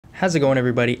How's it going,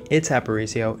 everybody? It's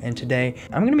Aparicio, and today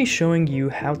I'm going to be showing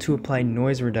you how to apply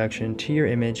noise reduction to your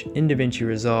image in Davinci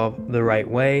Resolve the right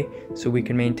way so we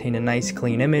can maintain a nice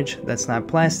clean image that's not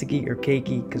plasticky or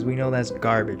cakey, because we know that's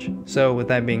garbage. So with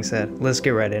that being said, let's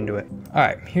get right into it.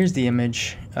 Alright, here's the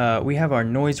image. We have our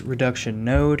noise reduction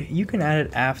node. You can add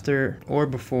it after or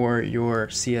before your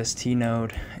CST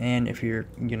node, and if you're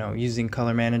using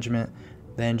color management,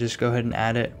 then just go ahead and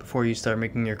add it before you start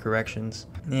making your corrections.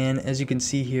 And as you can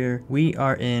see here, we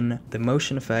are in the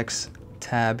motion effects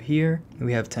tab here.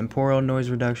 We have temporal noise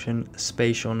reduction,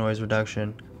 spatial noise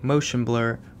reduction, motion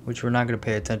blur, which we're not going to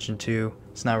pay attention to,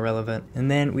 it's not relevant. And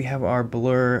then we have our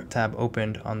blur tab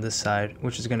opened on this side,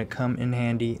 which is going to come in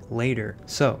handy later.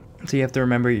 So you have to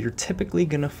remember, you're typically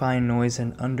going to find noise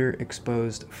in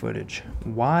underexposed footage.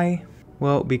 Why?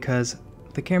 Well, because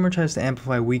the camera tries to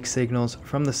amplify weak signals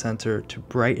from the sensor to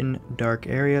brighten dark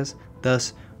areas,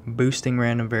 thus boosting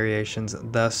random variations,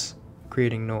 thus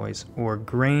creating noise or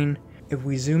grain. If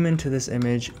we zoom into this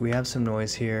image, we have some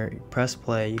noise here. Press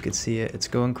play, you can see it, it's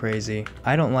going crazy.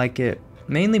 I don't like it,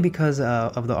 mainly because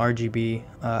of the RGB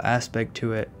aspect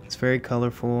to it. It's very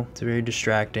colorful, it's very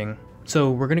distracting.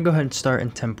 So we're going to go ahead and start in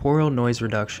temporal noise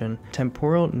reduction.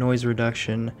 Temporal noise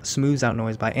reduction smooths out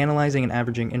noise by analyzing and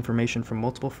averaging information from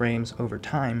multiple frames over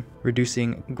time,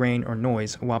 reducing grain or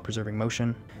noise while preserving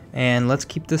motion. And let's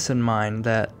keep this in mind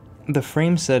that the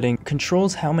frame setting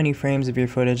controls how many frames of your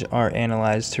footage are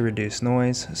analyzed to reduce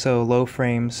noise. So low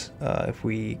frames, if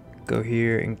we go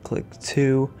here and click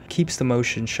 2, keeps the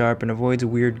motion sharp and avoids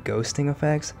weird ghosting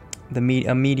effects. A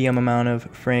medium amount of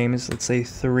frames, let's say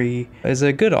 3, is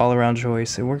a good all-around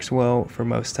choice. It works well for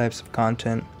most types of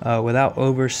content without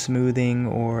over smoothing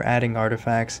or adding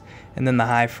artifacts. And then the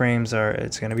high frames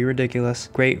it's going to be ridiculous.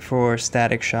 Great for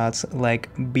static shots like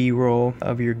B-roll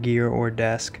of your gear or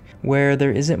desk where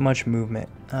there isn't much movement.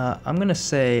 I'm going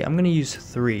to use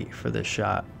 3 for this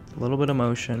shot. A little bit of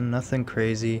motion, nothing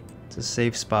crazy. It's a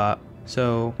safe spot.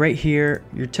 So right here,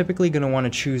 you're typically going to want to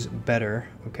choose better,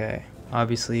 okay?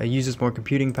 Obviously, it uses more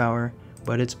computing power,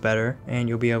 but it's better, and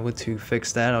you'll be able to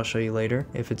fix that. I'll show you later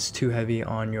if it's too heavy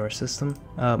on your system.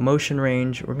 Motion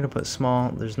range, we're going to put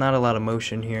small. There's not a lot of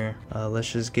motion here.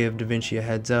 Let's just give Davinci a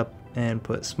heads up and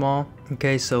put small.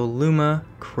 Okay, so Luma,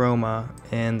 Chroma,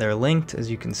 and they're linked,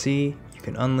 as you can see. You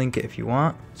can unlink it if you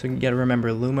want. So you gotta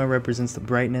remember, Luma represents the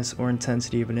brightness or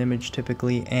intensity of an image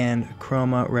typically, and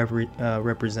Chroma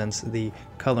represents the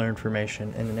color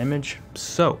information in an image.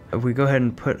 So if we go ahead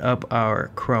and put up our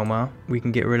Chroma, we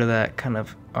can get rid of that kind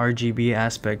of RGB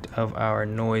aspect of our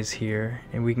noise here,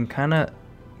 and we can kind of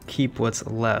keep what's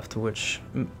left, which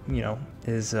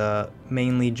is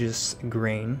mainly just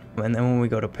grain. And then when we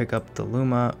go to pick up the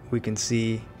Luma, we can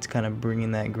see it's kind of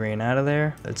bringing that grain out of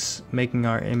there. It's making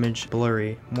our image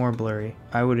blurry, more blurry.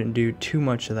 I wouldn't do too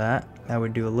much of that. I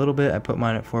would do a little bit. I put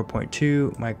mine at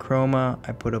 4.2. My Chroma,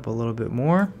 I put up a little bit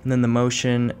more. And then the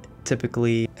motion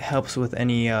typically helps with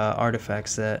any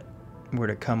artifacts that were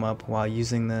to come up while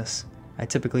using this. I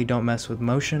typically don't mess with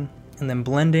motion. And then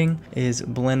blending is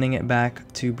blending it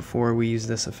back to before we use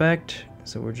this effect.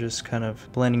 So we're just kind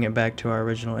of blending it back to our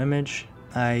original image.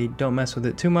 I don't mess with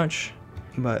it too much,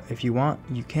 but if you want,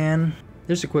 you can.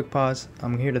 There's a quick pause.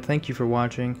 I'm here to thank you for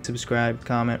watching. Subscribe,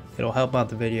 comment, it'll help out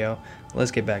the video.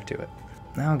 Let's get back to it.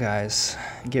 Now guys,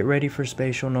 get ready for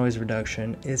spatial noise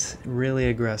reduction. It's really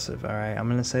aggressive, alright? I'm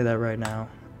gonna say that right now.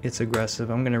 It's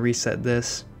aggressive. I'm gonna reset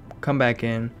this. Come back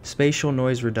in. Spatial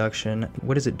noise reduction.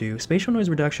 What does it do? Spatial noise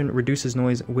reduction reduces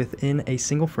noise within a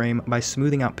single frame by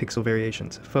smoothing out pixel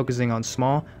variations, focusing on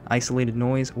small, isolated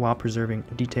noise while preserving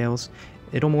details.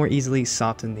 It'll more easily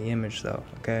soften the image though,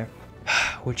 okay?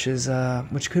 Which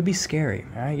could be scary,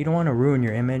 alright? You don't want to ruin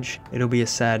your image. It'll be a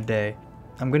sad day.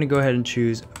 I'm gonna go ahead and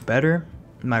choose better.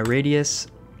 My radius,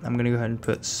 I'm going to go ahead and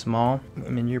put small. I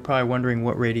mean, you're probably wondering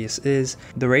what radius is.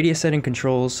 The radius setting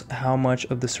controls how much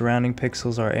of the surrounding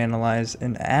pixels are analyzed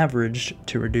and averaged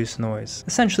to reduce noise.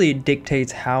 Essentially, it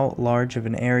dictates how large of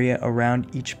an area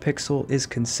around each pixel is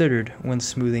considered when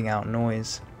smoothing out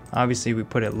noise. Obviously, we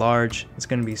put it large. It's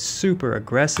going to be super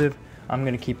aggressive. I'm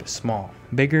going to keep it small.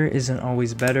 Bigger isn't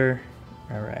always better.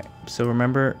 Alright, so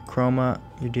remember, Chroma,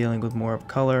 you're dealing with more of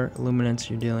color.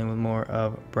 Luminance, you're dealing with more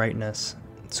of brightness.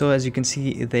 So as you can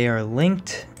see, they are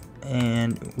linked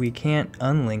and we can't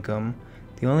unlink them.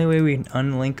 The only way we can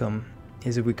unlink them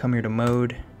is if we come here to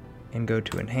mode and go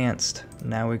to enhanced.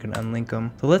 Now we can unlink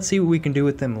them. So let's see what we can do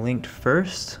with them linked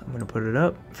first. I'm gonna put it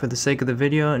up for the sake of the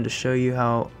video and to show you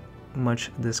how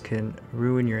much this can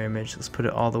ruin your image. Let's put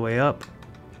it all the way up.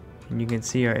 And you can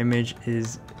see our image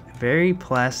is very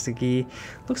plasticky.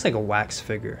 Looks like a wax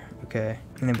figure, okay?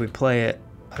 And if we play it,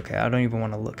 Okay, I don't even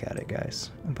want to look at it, guys.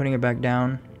 I'm putting it back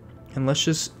down, and let's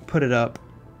just put it up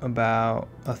about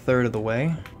a third of the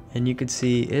way, and you can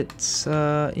see it's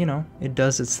you know, it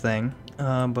does its thing.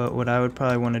 But what I would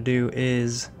probably want to do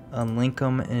is unlink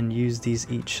them and use these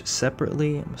each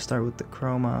separately. I'm gonna start with the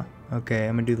chroma. Okay,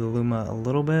 I'm gonna do the luma a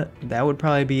little bit. That would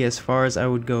probably be as far as I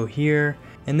would go here,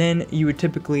 and then you would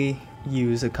typically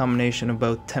use a combination of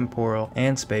both temporal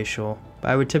and spatial.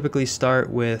 But I would typically start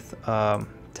with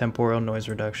temporal noise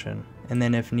reduction, and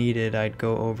then if needed I'd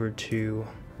go over to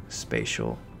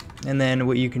spatial. And then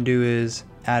what you can do is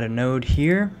add a node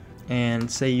here,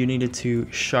 and say you needed to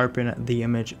sharpen the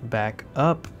image back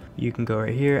up, you can go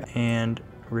right here and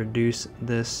reduce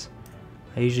this.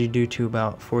 I usually do to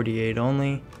about 48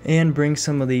 only, and bring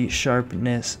some of the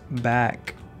sharpness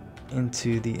back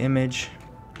into the image,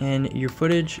 and your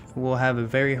footage will have a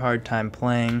very hard time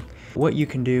playing. What you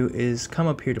can do is come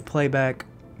up here to playback,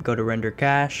 go to render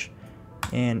cache,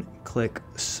 and click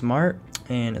smart,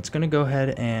 and it's going to go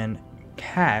ahead and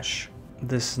cache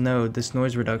this node, this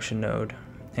noise reduction node,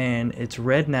 and it's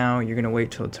red now. You're going to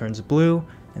wait till it turns blue,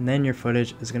 and then your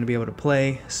footage is going to be able to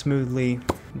play smoothly.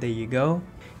 There you go.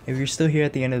 If you're still here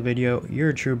at the end of the video, you're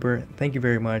a trooper. Thank you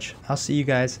very much. I'll see you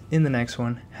guys in the next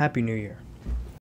one. Happy New Year.